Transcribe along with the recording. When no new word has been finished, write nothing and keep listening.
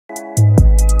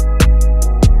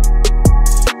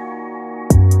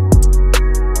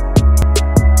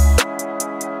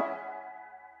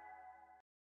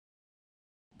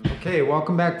Okay,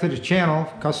 welcome back to the channel,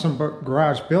 Custom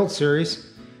Garage Build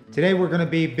Series. Today we're going to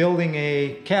be building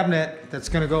a cabinet that's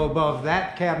going to go above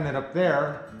that cabinet up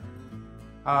there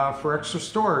for extra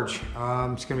storage.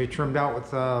 It's going to be trimmed out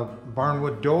with a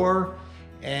barnwood door,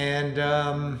 and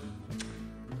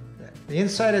the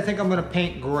inside I think I'm going to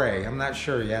paint gray. I'm not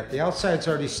sure yet. The outside's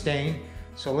already stained,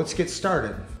 so let's get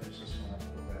started.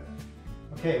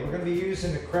 Okay, we're going to be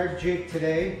using the Kreg jig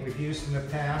today. We've used in the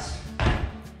past.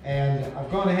 And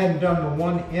I've gone ahead and done the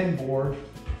one end board,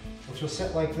 which will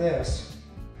sit like this.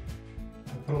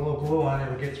 I'll put a little glue on it.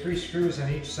 We'll get 3 screws on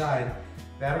each side.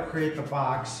 That'll create the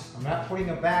box. I'm not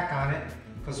putting a back on it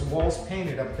because the wall's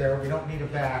painted up there. We don't need a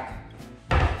back.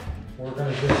 We're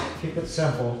going to just keep it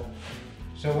simple.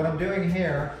 So what I'm doing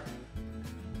here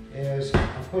is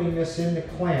I'm putting this in the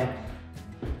clamp,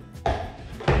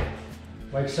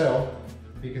 like so.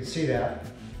 You can see that,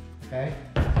 okay?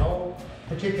 No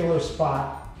particular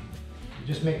spot.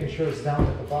 Just making sure it's down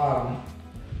at the bottom,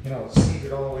 you know, it's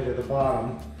seated all the way to the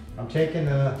bottom. I'm taking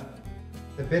the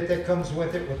bit that comes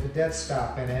with it with the dead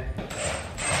stop in it,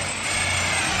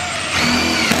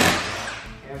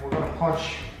 and we're going to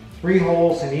punch 3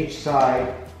 holes in each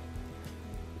side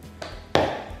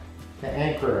to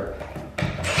anchor it.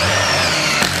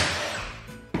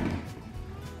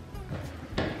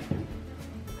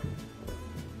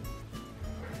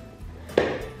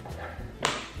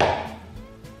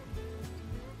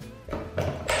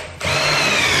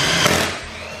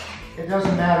 It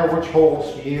doesn't matter which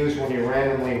holes you use when you're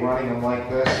randomly running them like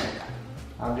this.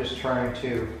 I'm just trying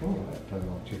to, oh, that doesn't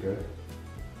look too good.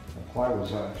 The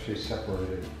plywood's actually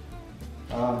separated.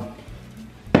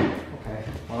 Okay,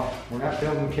 well, we're not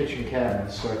building kitchen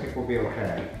cabinets, so I think we'll be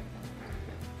okay.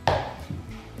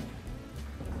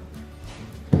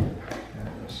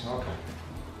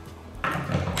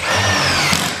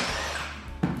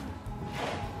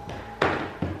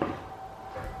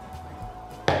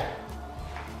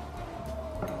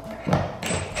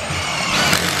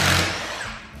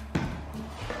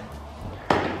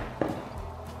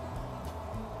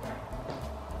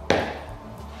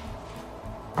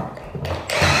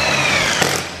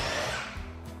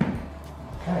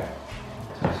 Okay.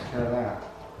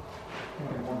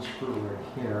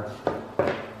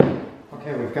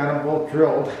 Okay, we've got them both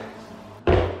drilled.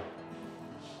 That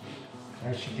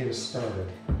should get us started.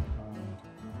 I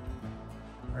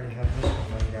already have this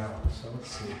one laid out, so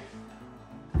let's see.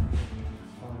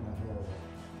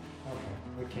 Okay,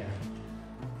 we can.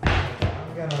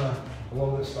 I'm gonna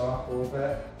blow this off a little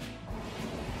bit.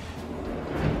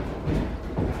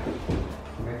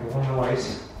 Make a little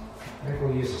noise. I think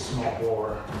we'll use a small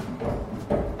blower.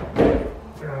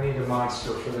 We don't need a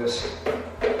monster for this.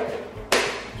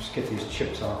 Just get these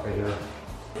chips off of here.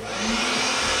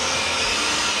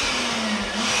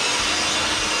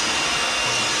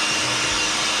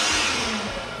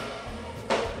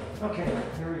 Okay,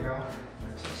 here we go.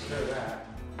 Let's just do that.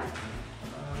 Okay.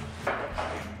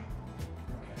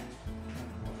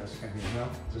 Well, that's going to be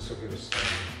enough. This will get us started.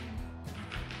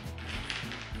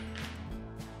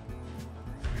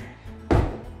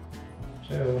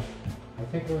 So, I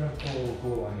think we're going to put a little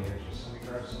glue on the edges. Let me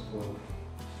grab some glue.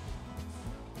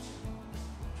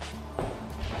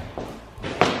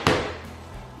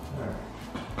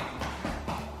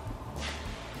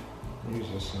 Use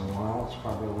this in a while. It's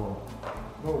probably a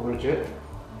little rigid.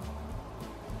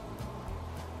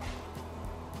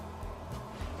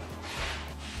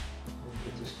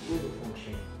 Get this glue to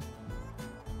function.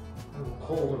 A little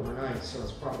cold overnight, so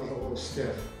it's probably a little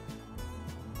stiff.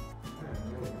 Okay.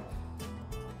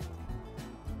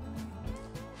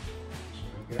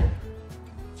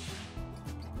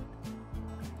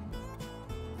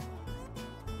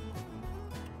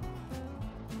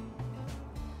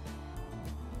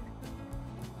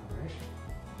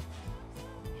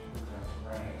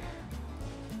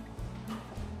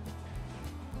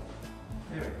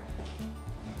 There we go.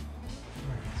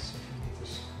 Alright, let's see if we can get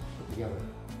this put together.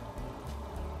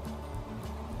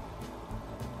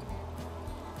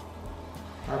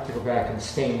 I have to go back and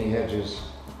stain the edges.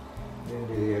 I didn't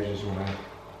do the edges when I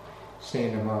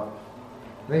stained them up.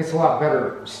 I think it's a lot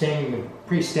better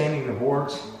pre-staining the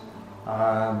boards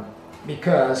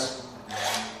because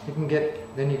you can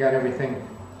get, then you got everything,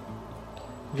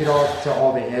 get all to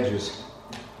all the edges.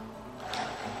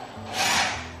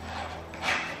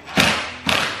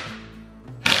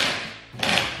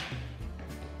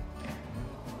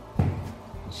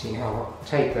 See how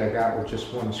tight that got with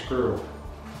just one screw.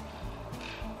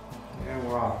 And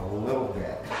we're off a little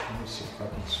bit. Let me see if I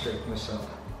can straighten this up.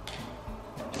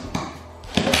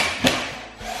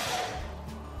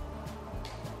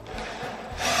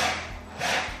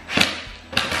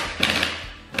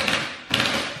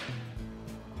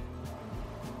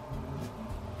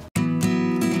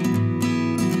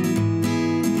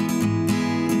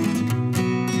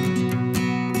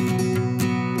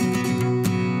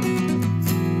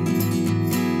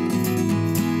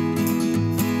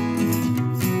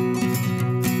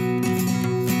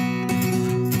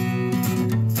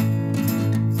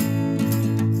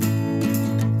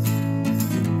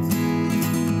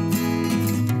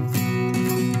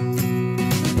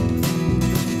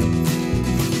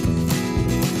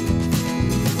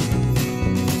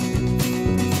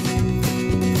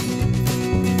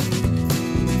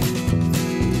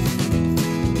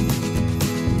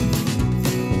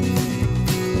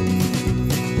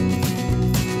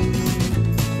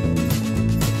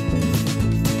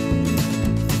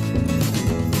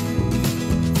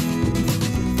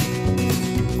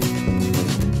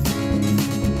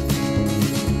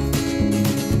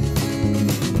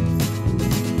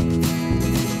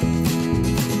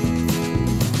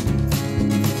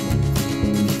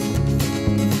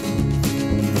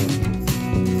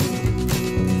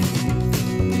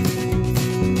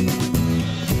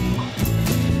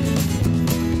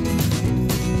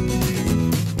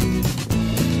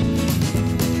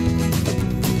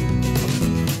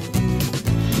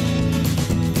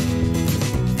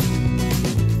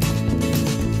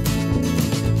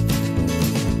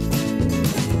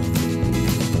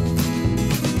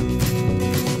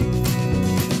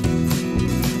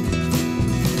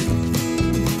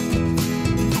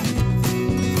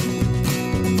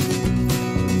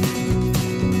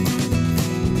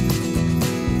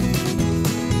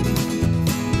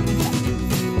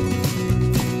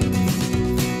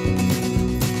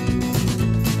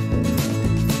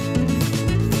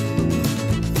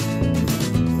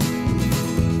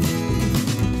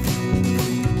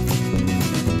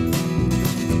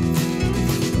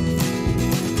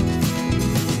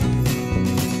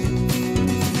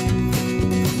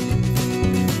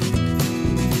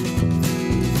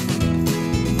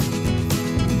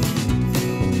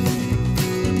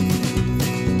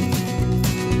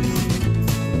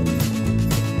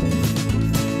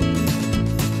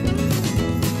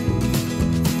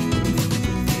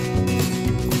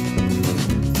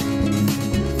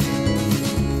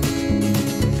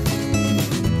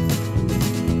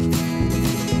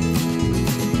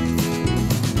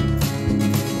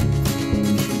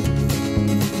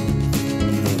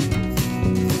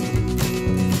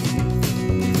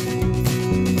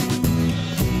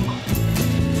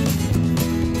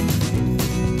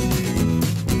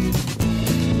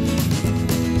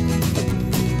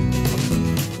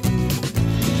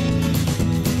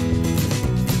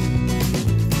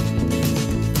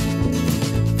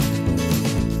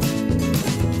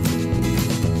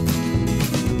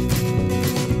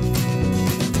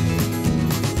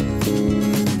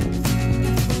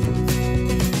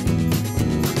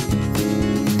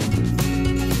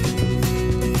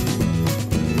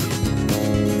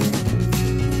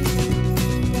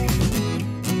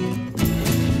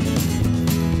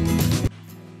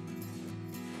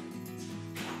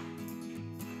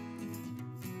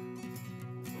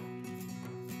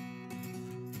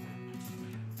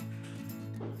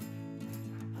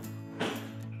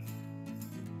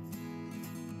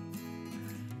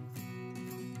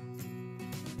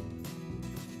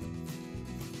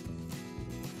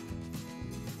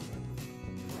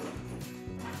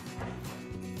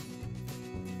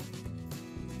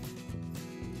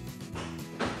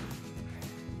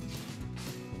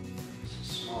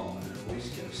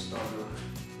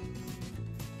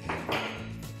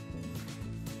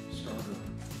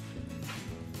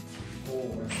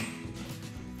 hole in.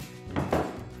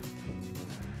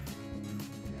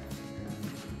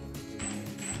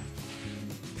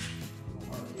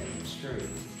 Get them straight.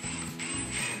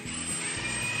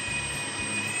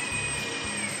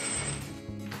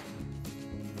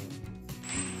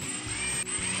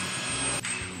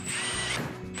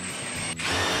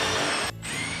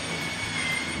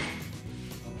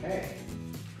 Okay.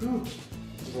 Whew.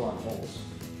 There's a lot of holes.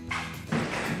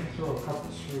 Throw a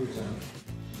couple screws in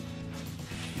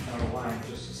out of line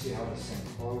just to see how this thing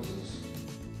closes.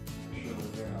 Make sure we're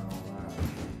good on all that.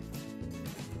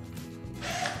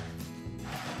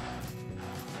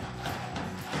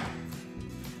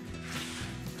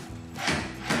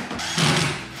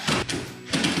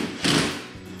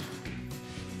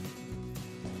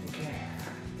 Okay,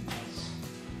 that's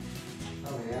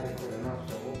probably adequate enough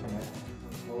to open it,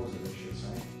 or close it I should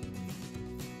say.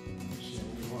 Just let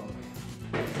me look.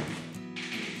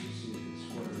 See if it's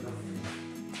squared up in the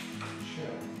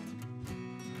shell.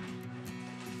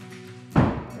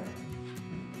 Okay.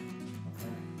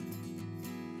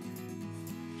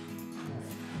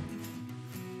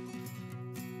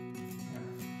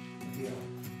 Yeah.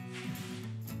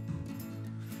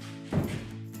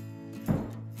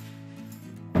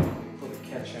 Put a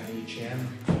catch on each end.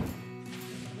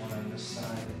 One on this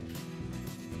side.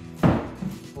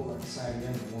 Pull that side in,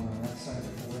 and one on that side to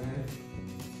pull it in.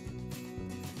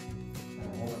 And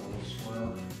hold it a little square.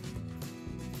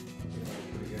 I think that was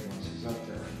pretty good once it's up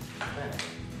there. Okay.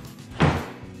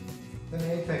 The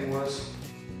main thing was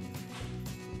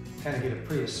kind of get it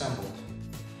pre-assembled.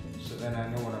 So then I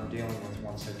know what I'm dealing with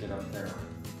once I get up there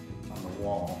on the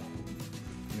wall.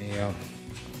 Let me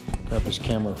grab this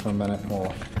camera for a minute and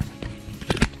we'll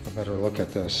take a better look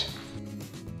at this.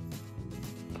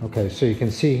 Okay, so you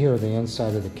can see here the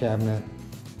inside of the cabinet,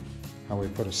 how we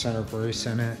put a center brace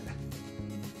in it.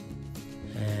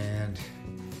 And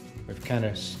we've kind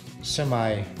of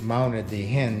semi-mounted the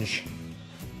hinge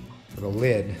for the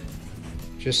lid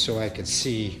just so I could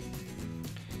see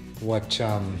what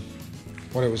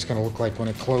it was going to look like when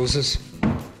it closes,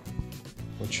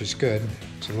 which is good.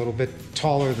 It's a little bit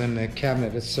taller than the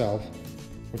cabinet itself,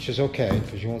 which is okay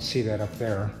because you won't see that up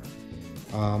there.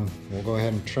 We'll go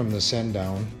ahead and trim this end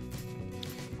down.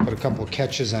 Put a couple of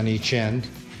catches on each end,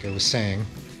 like I was saying.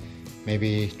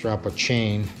 Maybe drop a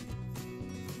chain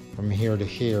from here to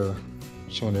here,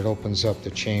 so when it opens up,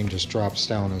 the chain just drops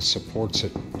down and supports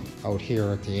it out here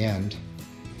at the end.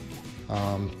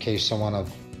 In case I want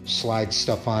to slide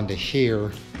stuff onto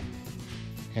here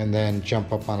and then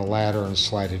jump up on a ladder and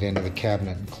slide it into the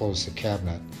cabinet and close the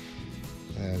cabinet.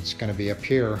 It's going to be up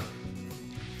here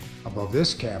above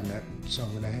this cabinet, so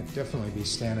I'm going to definitely be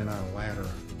standing on a ladder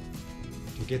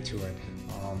to get to it.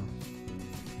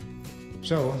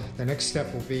 So the next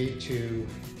step will be to,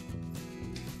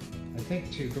 I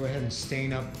think, to go ahead and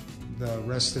stain up the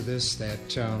rest of this.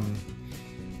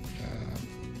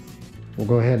 We'll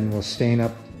go ahead and we'll stain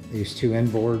up these two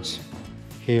end boards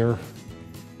here,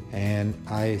 and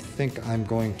I think I'm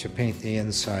going to paint the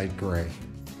inside gray.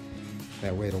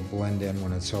 That way it'll blend in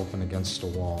when it's open against the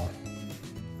wall.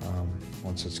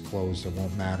 Once it's closed, it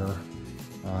won't matter.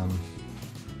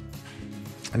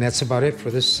 And that's about it for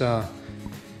this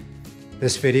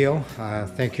this video.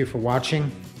 Thank you for watching.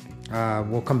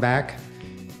 We'll come back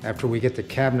after we get the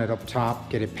cabinet up top,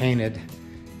 get it painted.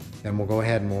 Then we'll go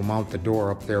ahead and we'll mount the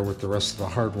door up there with the rest of the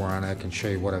hardware on it. I can show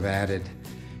you what I've added.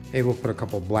 Maybe we'll put a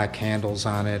couple black handles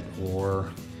on it,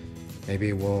 or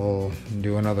maybe we'll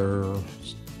do another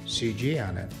CG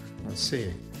on it. Let's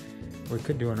see. We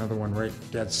could do another one right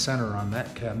dead center on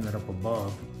that cabinet up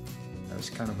above.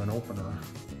 That's kind of an opener.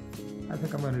 I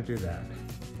think I'm going to do that.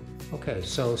 Okay,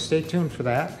 so stay tuned for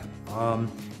that.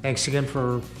 Thanks again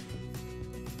for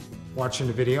watching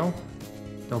the video.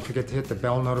 Don't forget to hit the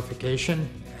bell notification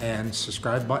and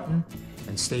subscribe button,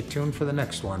 and stay tuned for the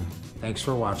next one. Thanks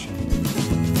for watching.